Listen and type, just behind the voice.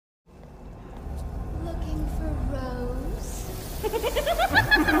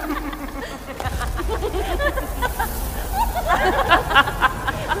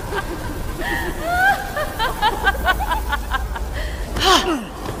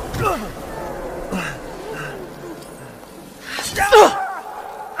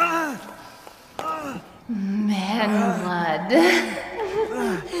Man blood.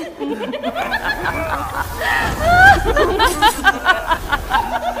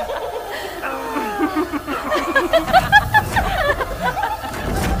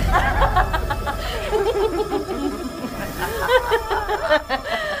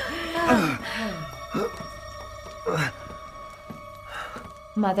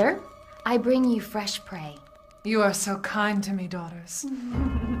 Mother, I bring you fresh prey. You are so kind to me, daughters.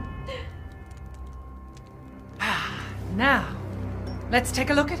 Now, let's take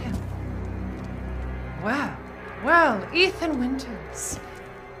a look at him. Well, Ethan Winters.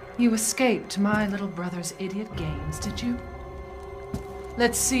 You escaped my little brother's idiot games, did you?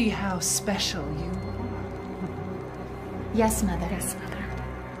 Let's see how special you are. Yes, Mother. Yes, Mother.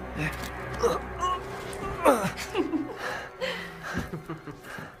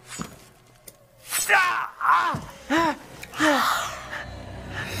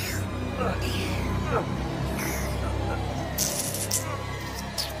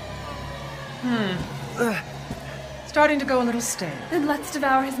 Starting to go a little stale. Then let's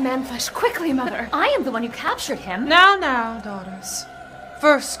devour his man-flesh quickly, Mother. I am the one who captured him. Now, daughters.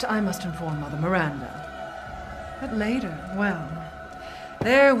 First, I must inform Mother Miranda. But later, well,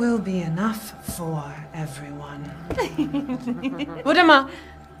 there will be enough for everyone. Put him up.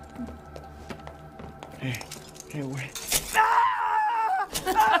 Hey, wait.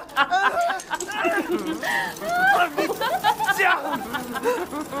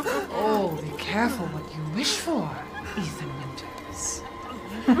 Oh, be careful what you wish for, Ethan Winters.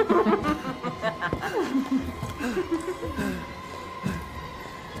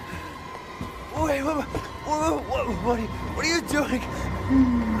 Wait, what are you doing?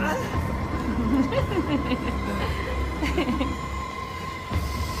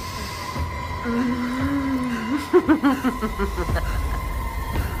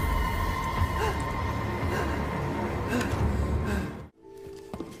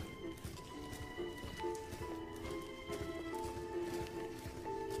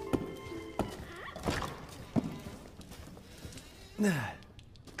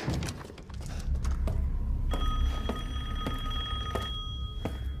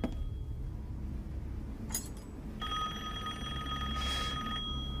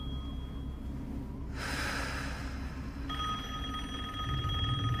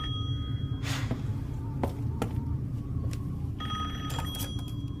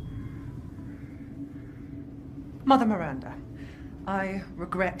 Mother Miranda, I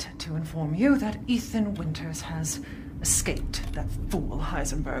regret to inform you that Ethan Winters has escaped that fool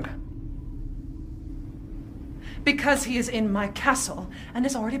Heisenberg. Because he is in my castle and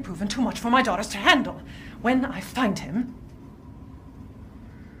has already proven too much for my daughters to handle. When I find him...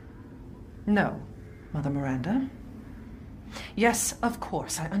 No, Mother Miranda. Yes, of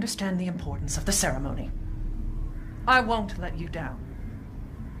course, I understand the importance of the ceremony. I won't let you down.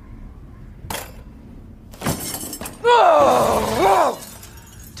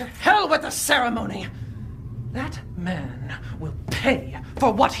 To hell with the ceremony! That man will pay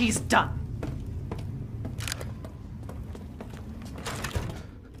for what he's done.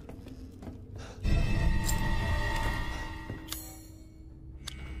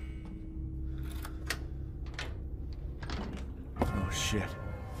 Oh, shit.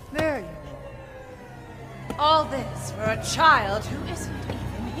 There you are. All this for a child who isn't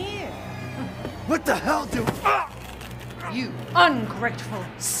even here. What the hell, dude? You ungrateful,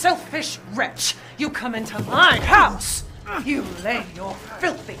 selfish wretch! You come into my house! You lay your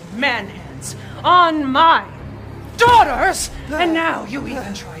filthy man-hands on my daughters! And now you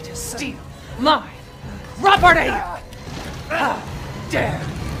even try to steal my property! How dare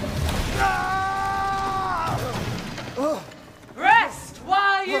you! Rest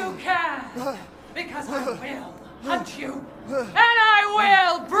while you can! Because I will hunt you! And I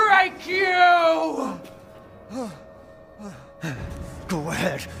will break you! Go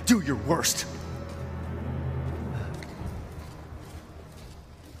ahead, do your worst.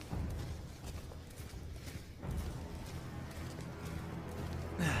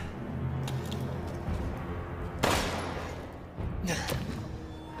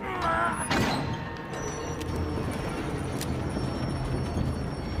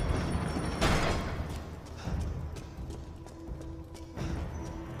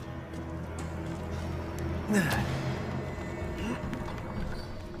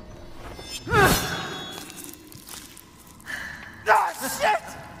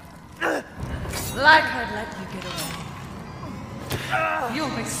 Like I'd let you get away.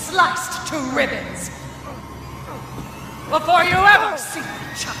 You'll be sliced to ribbons before you ever see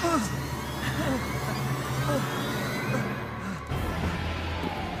your child.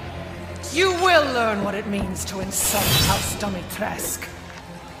 You will learn what it means to insult House Dimitrescu.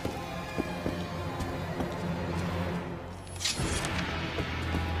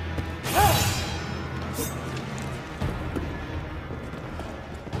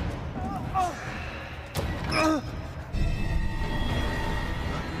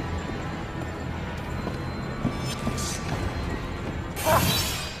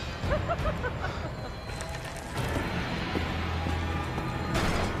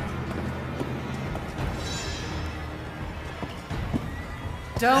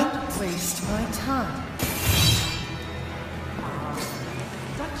 Don't waste my time.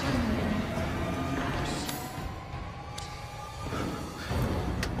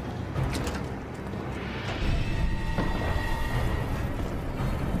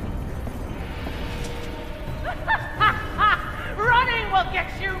 Running will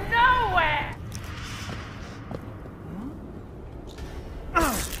get you nowhere!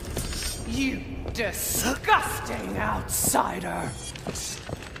 You disgusting outsider!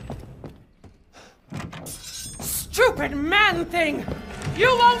 Stupid man thing!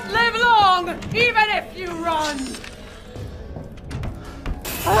 You won't live long, even if you run!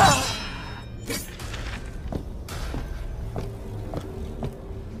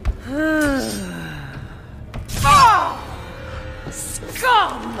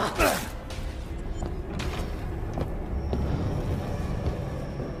 Scum!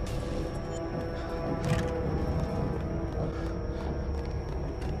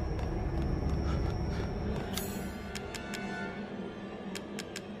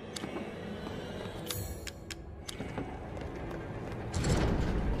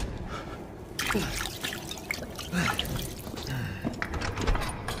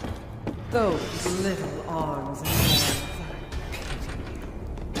 Those little arms and hands, I pity you.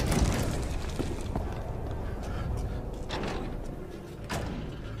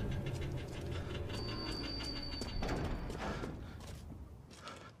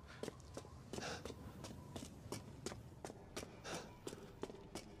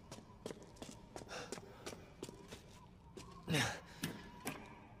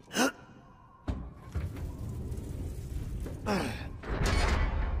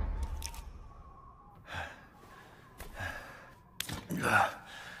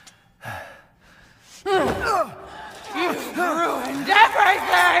 You've ruined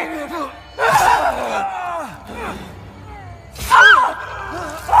everything!